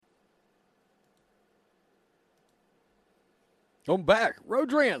I'm back.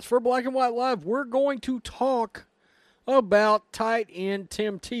 Rodrance for Black and White Live. We're going to talk about tight end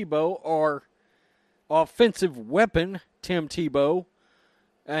Tim Tebow, our offensive weapon Tim Tebow,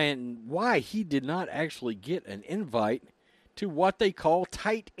 and why he did not actually get an invite to what they call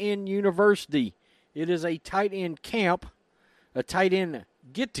Tight End University. It is a tight end camp, a tight end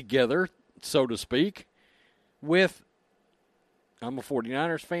get-together, so to speak, with, I'm a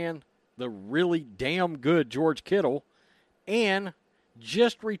 49ers fan, the really damn good George Kittle, and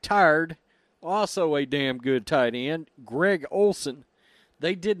just retired, also a damn good tight end, Greg Olsen.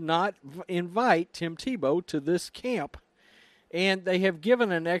 They did not invite Tim Tebow to this camp, and they have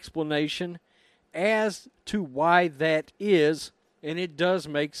given an explanation as to why that is, and it does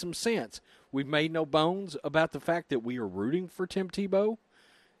make some sense. We've made no bones about the fact that we are rooting for Tim Tebow.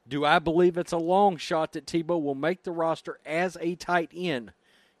 Do I believe it's a long shot that Tebow will make the roster as a tight end?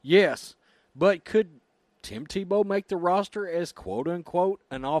 Yes, but could Tim Tebow make the roster as quote-unquote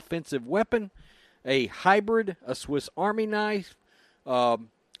an offensive weapon, a hybrid, a Swiss Army knife, a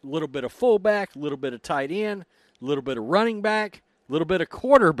little bit of fullback, a little bit of tight end, a little bit of running back, a little bit of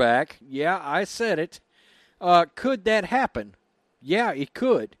quarterback? Yeah, I said it. Could that happen? Yeah, it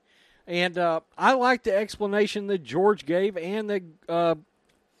could. And I like the explanation that George gave and that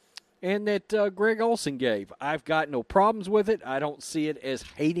Greg Olsen gave. I've got no problems with it. I don't see it as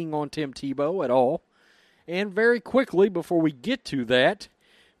hating on Tim Tebow at all. And very quickly, before we get to that,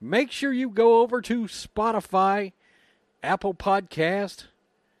 make sure you go over to Spotify, Apple Podcast,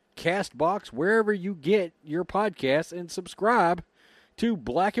 CastBox, wherever you get your podcasts, and subscribe to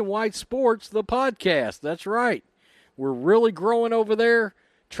Black and White Sports, the podcast. That's right. We're really growing over there,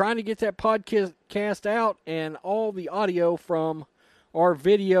 trying to get that podcast out, and all the audio from our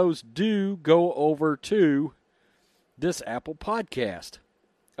videos do go over to this Apple Podcast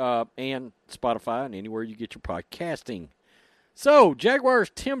and Spotify and anywhere you get your podcasting. So,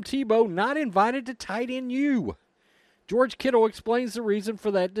 Jaguars' Tim Tebow not invited to tight end U. George Kittle explains the reason for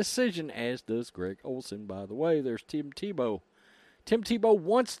that decision, as does Greg Olsen. By the way, there's Tim Tebow. Tim Tebow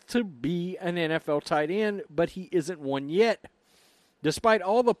wants to be an NFL tight end, but he isn't one yet. Despite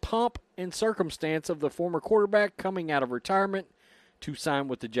all the pomp and circumstance of the former quarterback coming out of retirement to sign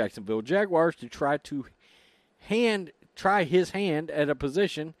with the Jacksonville Jaguars to try his hand at a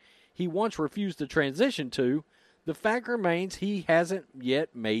position he once refused to transition to, the fact remains he hasn't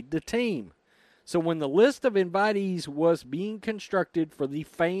yet made the team. So when the list of invitees was being constructed for the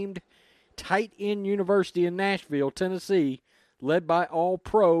famed tight end university in Nashville, Tennessee, led by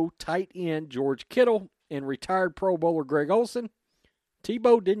all-pro tight end George Kittle and retired Pro Bowler Greg Olsen,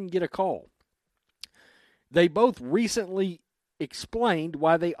 Tebow didn't get a call. They both recently explained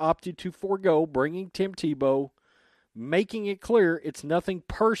why they opted to forego bringing Tim Tebow, making it clear it's nothing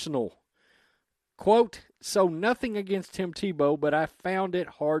personal. Quote, so nothing against Tim Tebow, but I found it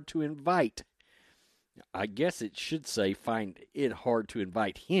hard to invite. I guess it should say find it hard to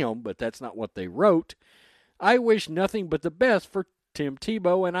invite him, but that's not what they wrote. I wish nothing but the best for Tim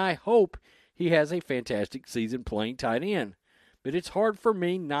Tebow, and I hope he has a fantastic season playing tight end. But it's hard for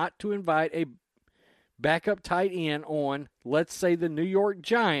me not to invite a backup tight end on, let's say, the New York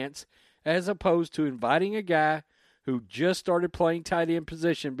Giants, as opposed to inviting a guy who just started playing tight end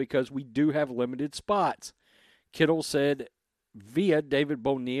position because we do have limited spots. Kittle said via David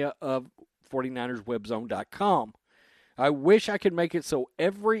Bonilla of 49erswebzone.com. I wish I could make it so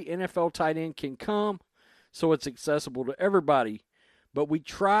every NFL tight end can come, so it's accessible to everybody. But we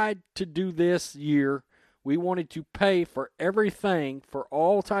tried to do this year. We wanted to pay for everything for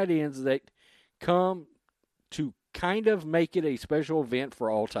all tight ends that come to kind of make it a special event for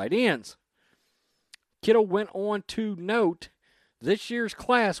all tight ends. Kittle went on to note this year's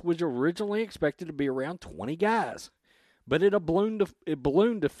class was originally expected to be around 20 guys, but it ballooned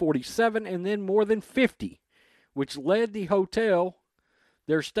to 47 and then more than 50, which led the hotel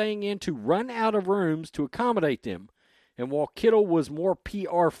they're staying in to run out of rooms to accommodate them. And while Kittle was more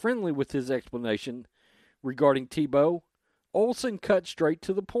PR friendly with his explanation regarding Tebow, Olsen cut straight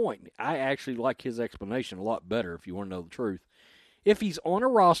to the point. I actually like his explanation a lot better, if you want to know the truth. If he's on a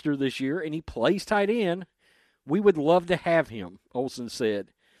roster this year and he plays tight end, we would love to have him, Olsen said.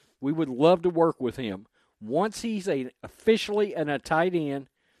 We would love to work with him. Once he's officially a tight end,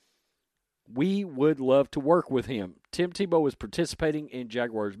 we would love to work with him. Tim Tebow is participating in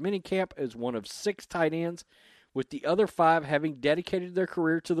Jaguars minicamp as one of 6 tight ends, with the other 5 having dedicated their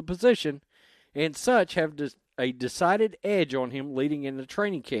career to the position, and such have a decided edge on him leading into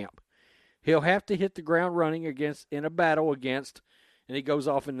training camp. He'll have to hit the ground running in a battle against, and he goes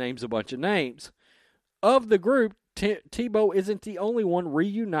off and names a bunch of names. Of the group, Tebow isn't the only one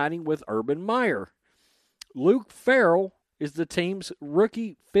reuniting with Urban Meyer. Luke Farrell is the team's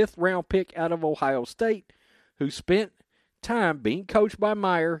rookie 5th-round pick out of Ohio State, who spent time being coached by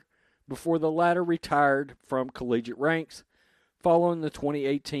Meyer before the latter retired from collegiate ranks following the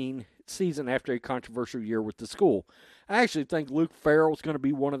 2018 season after a controversial year with the school. I actually think Luke Farrell is going to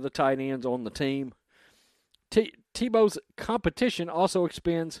be one of the tight ends on the team. Tebow's competition also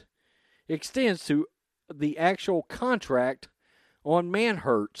extends to the actual contract on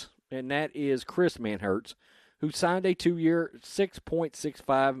Manhertz, and that is Chris Manhertz, who signed a 2-year,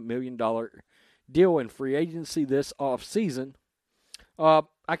 $6.65 million deal in free agency this offseason.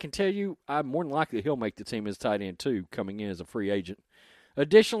 I can tell you, I'm more than likely he'll make the team as tight end too, coming in as a free agent.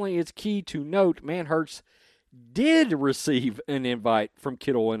 Additionally, it's key to note Manhertz did receive an invite from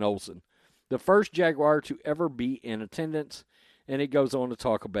Kittle and Olsen, the first Jaguar to ever be in attendance. And it goes on to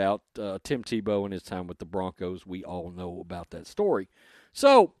talk about Tim Tebow and his time with the Broncos. We all know about that story.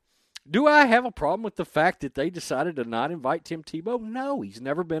 So, do I have a problem with the fact that they decided to not invite Tim Tebow? No, he's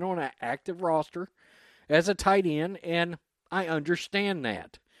never been on an active roster as a tight end, and I understand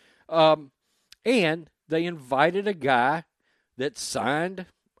that. And they invited a guy that signed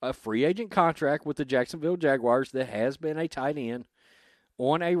a free agent contract with the Jacksonville Jaguars that has been a tight end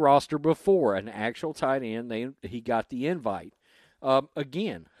on a roster before, an actual tight end. He got the invite.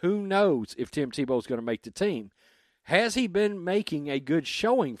 Again, who knows if Tim Tebow is going to make the team? Has he been making a good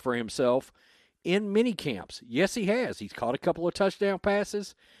showing for himself in mini camps? Yes, he has. He's caught a couple of touchdown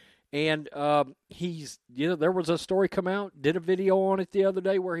passes, and there was a story come out, did a video on it the other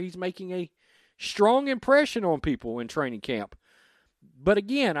day where he's making a strong impression on people in training camp. But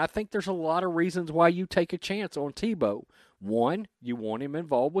again, I think there's a lot of reasons why you take a chance on Tebow. One, you want him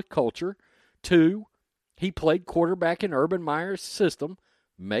involved with culture. Two, he played quarterback in Urban Meyer's system.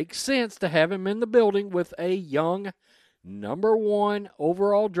 Makes sense to have him in the building with a young number 1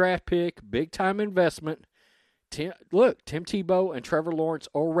 overall draft pick, big-time investment. Tim Tebow and Trevor Lawrence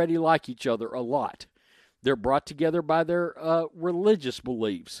already like each other a lot. They're brought together by their religious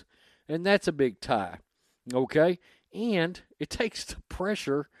beliefs, and that's a big tie. Okay? And it takes the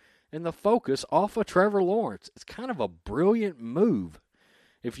pressure and the focus off of Trevor Lawrence. It's kind of a brilliant move,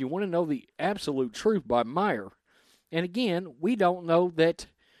 if you want to know the absolute truth, by Meyer. And again, we don't know that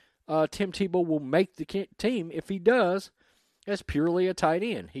Tim Tebow will make the team. If he does, as purely a tight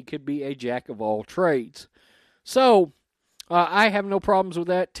end. He could be a jack of all trades. So, I have no problems with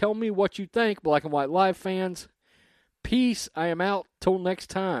that. Tell me what you think, Black and White Live fans. Peace. I am out. Till next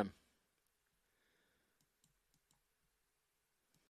time.